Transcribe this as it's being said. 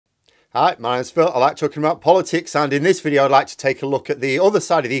Hi, my name's Phil. I like talking about politics, and in this video I'd like to take a look at the other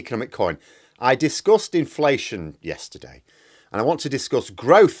side of the economic coin. I discussed inflation yesterday, and I want to discuss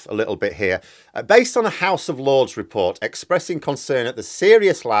growth a little bit here, based on a House of Lords report expressing concern at the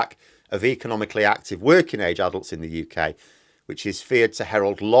serious lack of economically active working age adults in the UK, which is feared to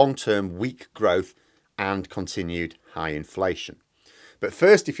herald long-term weak growth and continued high inflation. But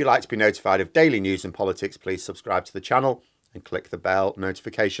first, if you'd like to be notified of daily news and politics, please subscribe to the channel and click the bell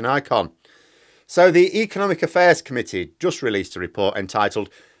notification icon. So the Economic Affairs Committee just released a report entitled,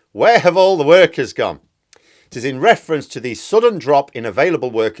 "Where Have All the Workers Gone?" It is in reference to the sudden drop in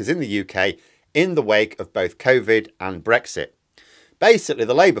available workers in the UK in the wake of both COVID and Brexit. Basically,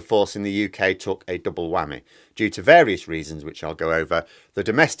 the labour force in the UK took a double whammy. Due to various reasons, which I'll go over, the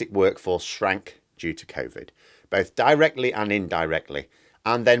domestic workforce shrank due to COVID, both directly and indirectly,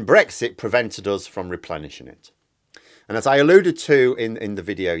 and then Brexit prevented us from replenishing it. And as I alluded to in the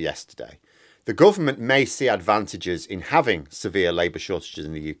video yesterday, the government may see advantages in having severe labour shortages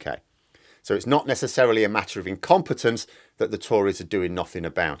in the UK. So it's not necessarily a matter of incompetence that the Tories are doing nothing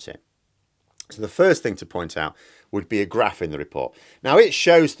about it. So the first thing to point out would be a graph in the report. Now it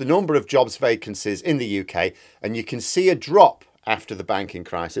shows the number of jobs vacancies in the UK, and you can see a drop after the banking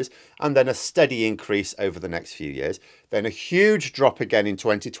crisis and then a steady increase over the next few years. Then a huge drop again in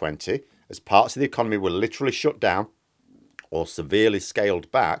 2020 as parts of the economy were literally shut down or severely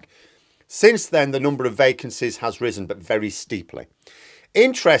scaled back. Since then, the number of vacancies has risen, but very steeply.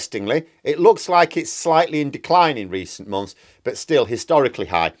 Interestingly, it looks like it's slightly in decline in recent months, but still historically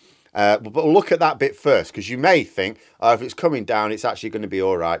high. But we'll look at that bit first, because you may think, oh, if it's coming down, it's actually going to be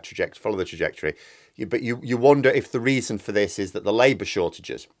all right, follow the trajectory. But you wonder if the reason for this is that the labour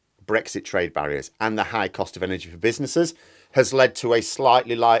shortages, Brexit trade barriers, and the high cost of energy for businesses has led to a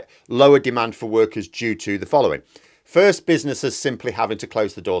slightly lower demand for workers due to the following. First, businesses simply having to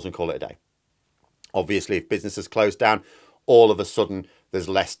close the doors and call it a day. Obviously, if businesses close down, all of a sudden there's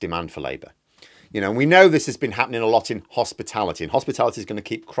less demand for labour. You know, we know this has been happening a lot in hospitality, and hospitality is going to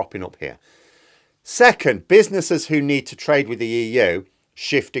keep cropping up here. Second, businesses who need to trade with the EU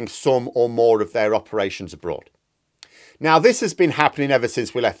shifting some or more of their operations abroad. Now, this has been happening ever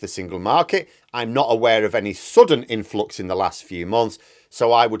since we left the single market. I'm not aware of any sudden influx in the last few months,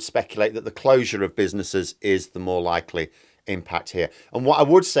 so I would speculate that the closure of businesses is the more likely impact here. And what I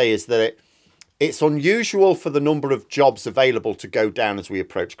would say is that it's unusual for the number of jobs available to go down as we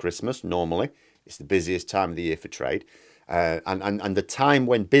approach Christmas. Normally, it's the busiest time of the year for trade, and the time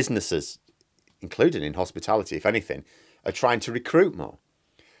when businesses, including in hospitality, if anything, are trying to recruit more.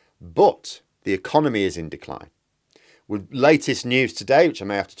 But the economy is in decline. With latest news today, which I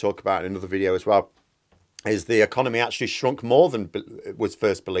may have to talk about in another video as well, is the economy actually shrunk more than was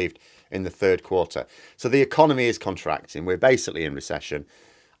first believed in the third quarter. So the economy is contracting. We're basically in recession,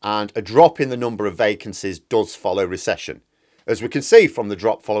 and a drop in the number of vacancies does follow recession, as we can see from the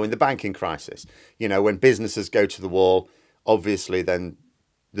drop following the banking crisis. You know, when businesses go to the wall, obviously then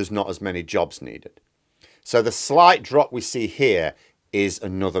there's not as many jobs needed. So the slight drop we see here is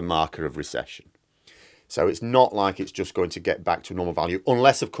another marker of recession. So it's not like it's just going to get back to normal value,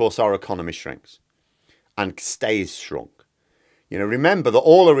 unless, of course, our economy shrinks and stays shrunk. You know, remember that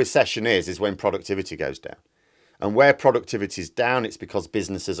all a recession is when productivity goes down. And where productivity is down, it's because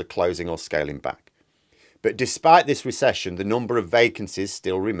businesses are closing or scaling back. But despite this recession, the number of vacancies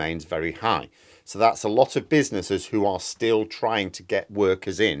still remains very high. So that's a lot of businesses who are still trying to get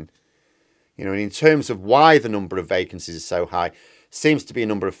workers in. You know, and in terms of why the number of vacancies is so high, seems to be a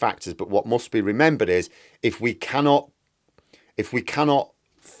number of factors. But what must be remembered is one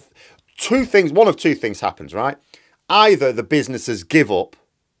of two things happens, right? Either the businesses give up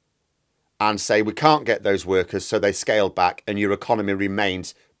and say we can't get those workers, so they scale back and your economy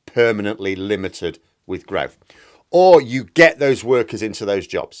remains permanently limited with growth. Or you get those workers into those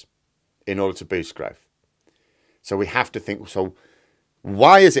jobs in order to boost growth. So we have to think, so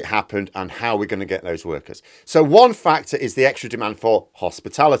why has it happened and how are we going to get those workers? So one factor is the extra demand for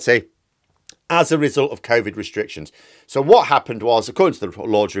hospitality as a result of COVID restrictions. So what happened was, according to the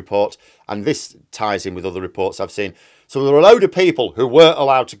Lords report, and this ties in with other reports I've seen, so there were a load of people who weren't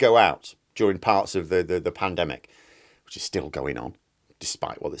allowed to go out during parts of the pandemic, which is still going on,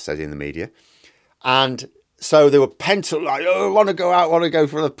 despite what it says in the media. And so they were pent up, like, oh, I want to go out, want to go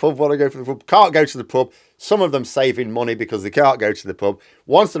for the pub, can't go to the pub. Some of them saving money because they can't go to the pub.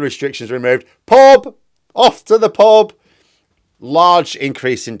 Once the restrictions were removed, pub, off to the pub. Large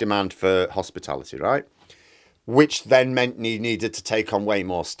increase in demand for hospitality, right? Which then meant you needed to take on way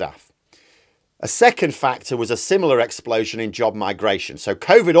more staff. A second factor was a similar explosion in job migration. So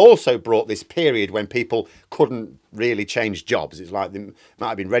COVID also brought this period when people couldn't really change jobs. It's like they might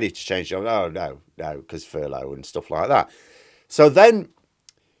have been ready to change jobs. Oh, no, because furlough and stuff like that. So then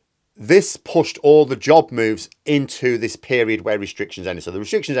this pushed all the job moves into this period where restrictions ended. So the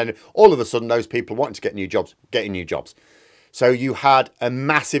restrictions ended, all of a sudden those people wanting to get new jobs, getting new jobs. So you had a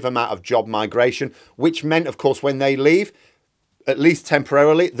massive amount of job migration, which meant, of course, when they leave, at least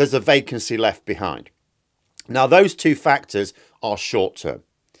temporarily, there's a vacancy left behind. Now, those two factors are short term.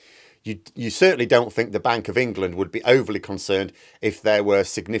 You certainly don't think the Bank of England would be overly concerned if these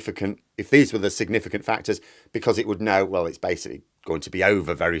were the significant factors, because it would know, well, it's basically going to be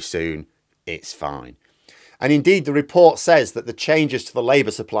over very soon. It's fine. And indeed, the report says that the changes to the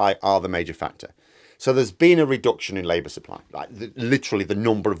labour supply are the major factor. So there's been a reduction in labour supply, like literally the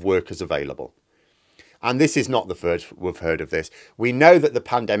number of workers available. And this is not the first we've heard of this. We know that the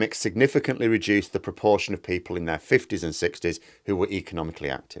pandemic significantly reduced the proportion of people in their 50s and 60s who were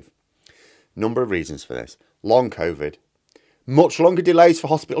economically active. Number of reasons for this. Long COVID, much longer delays for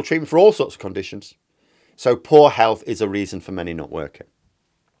hospital treatment for all sorts of conditions. So poor health is a reason for many not working.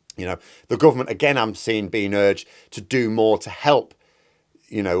 You know, the government, again, I'm seeing being urged to do more to help,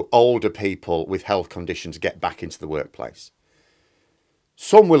 you know, older people with health conditions get back into the workplace.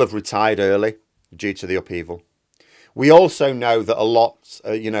 Some will have retired early due to the upheaval. We also know that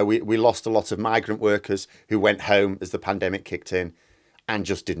we lost a lot of migrant workers who went home as the pandemic kicked in and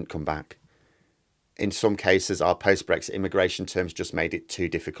just didn't come back. In some cases, our post-Brexit immigration terms just made it too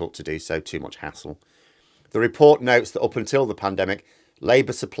difficult to do so, too much hassle. The report notes that up until the pandemic,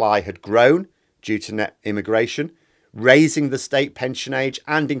 labour supply had grown due to net immigration, raising the state pension age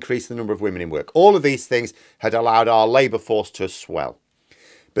and increasing the number of women in work. All of these things had allowed our labour force to swell.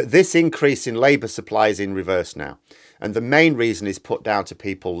 But this increase in labour supply is in reverse now. And the main reason is put down to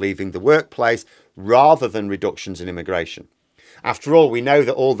people leaving the workplace rather than reductions in immigration. After all, we know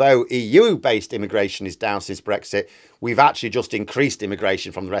that although EU-based immigration is down since Brexit, we've actually just increased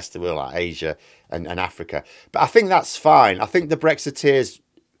immigration from the rest of the world, like Asia and Africa. But I think that's fine. I think the Brexiteers,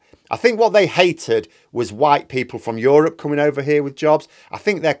 I think what they hated was white people from Europe coming over here with jobs. I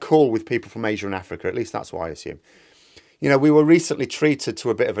think they're cool with people from Asia and Africa. At least that's what I assume. You know, we were recently treated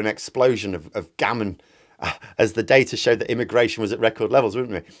to a bit of an explosion of gammon as the data showed that immigration was at record levels, weren't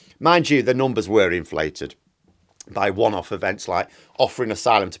we? Mind you, the numbers were inflated by one-off events like offering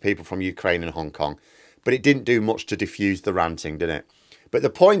asylum to people from Ukraine and Hong Kong. But it didn't do much to diffuse the ranting, did it? But the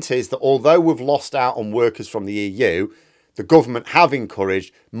point is that although we've lost out on workers from the EU, the government have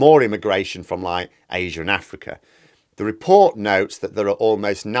encouraged more immigration from like Asia and Africa. The report notes that there are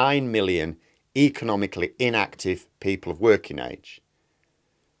almost 9 million economically inactive people of working age,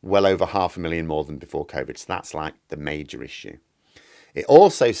 well over 500,000 more than before COVID. So that's like the major issue. It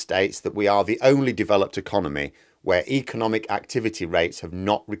also states that we are the only developed economy where economic activity rates have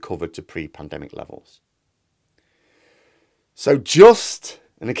not recovered to pre-pandemic levels. So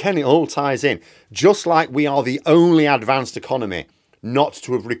and again it all ties in, just like we are the only advanced economy not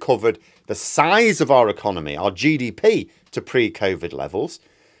to have recovered the size of our economy, our GDP, to pre-COVID levels,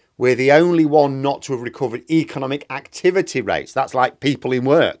 we're the only one not to have recovered economic activity rates, that's like people in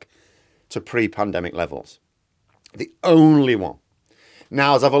work, to pre-pandemic levels. The only one.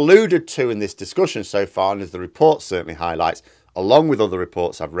 Now, as I've alluded to in this discussion so far, and as the report certainly highlights, along with other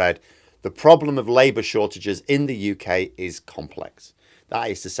reports I've read, the problem of labour shortages in the UK is complex.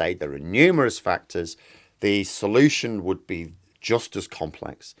 That is to say, there are numerous factors. The solution would be just as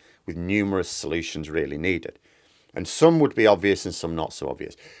complex, with numerous solutions really needed. And some would be obvious and some not so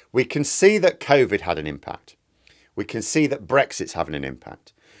obvious. We can see that COVID had an impact. We can see that Brexit's having an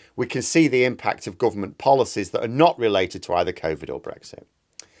impact. We can see the impact of government policies that are not related to either COVID or Brexit.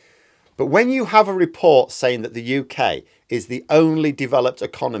 But when you have a report saying that the UK is the only developed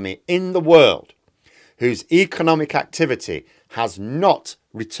economy in the world whose economic activity has not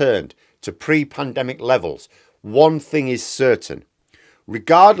returned to pre-pandemic levels, one thing is certain.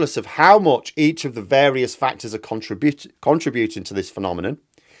 Regardless of how much each of the various factors are contributing to this phenomenon,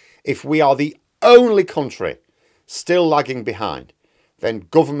 if we are the only country still lagging behind, then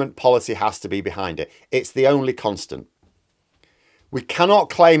government policy has to be behind it. It's the only constant. We cannot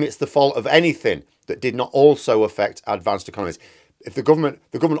claim it's the fault of anything that did not also affect advanced economies. If the government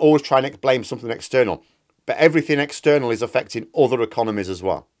always try and blame something external, but everything external is affecting other economies as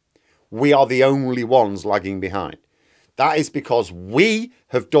well. We are the only ones lagging behind. That is because we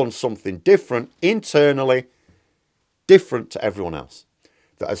have done something different internally, different to everyone else,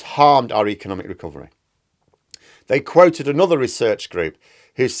 that has harmed our economic recovery. They quoted another research group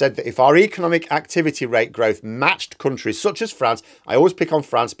who said that if our economic activity rate growth matched countries such as France, I always pick on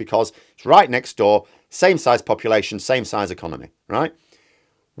France because it's right next door, same size population, same size economy, right?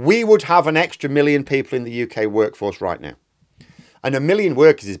 We would have an extra million people in the UK workforce right now. And 1 million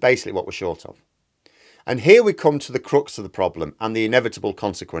workers is basically what we're short of. And here we come to the crux of the problem and the inevitable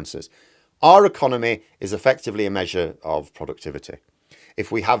consequences. Our economy is effectively a measure of productivity.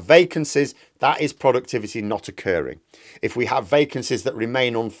 If we have vacancies, that is productivity not occurring. If we have vacancies that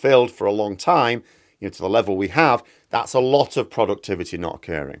remain unfilled for a long time, to the level we have, that's a lot of productivity not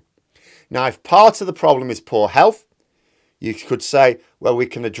occurring. Now, if part of the problem is poor health, you could say, well, we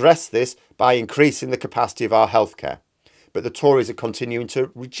can address this by increasing the capacity of our healthcare. But the Tories are continuing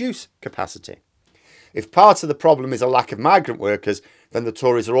to reduce capacity. If part of the problem is a lack of migrant workers, then the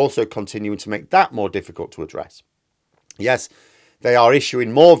Tories are also continuing to make that more difficult to address. Yes, they are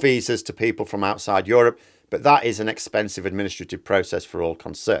issuing more visas to people from outside Europe, but that is an expensive administrative process for all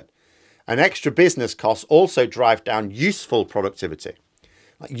concerned. And extra business costs also drive down useful productivity.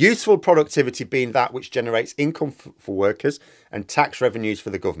 Useful productivity being that which generates income for workers and tax revenues for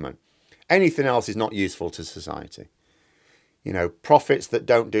the government. Anything else is not useful to society. Profits that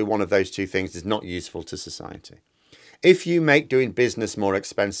don't do one of those two things is not useful to society. If you make doing business more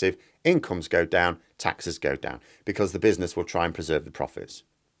expensive, incomes go down, taxes go down, because the business will try and preserve the profits.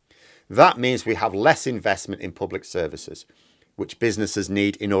 That means we have less investment in public services, which businesses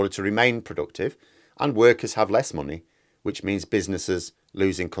need in order to remain productive, and workers have less money, which means businesses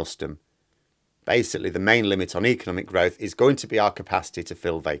losing custom. Basically, the main limit on economic growth is going to be our capacity to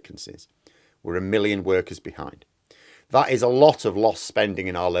fill vacancies. We're 1 million workers behind. That is a lot of lost spending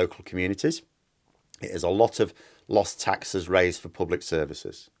in our local communities. It is a lot of lost taxes raised for public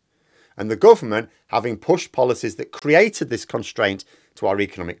services. And the government, having pushed policies that created this constraint to our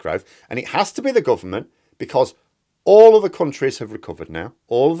economic growth, and it has to be the government because all of the countries have recovered now.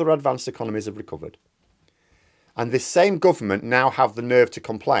 All of their advanced economies have recovered. And this same government now have the nerve to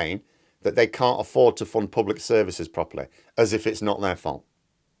complain that they can't afford to fund public services properly, as if it's not their fault.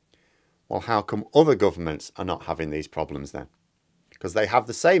 Well, how come other governments are not having these problems then? Because they have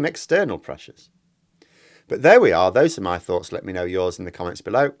the same external pressures. But there we are. Those are my thoughts. Let me know yours in the comments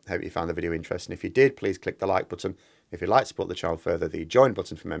below. Hope you found the video interesting. If you did, please click the like button. If you'd like to support the channel further, the join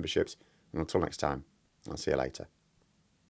button for memberships. And until next time, I'll see you later.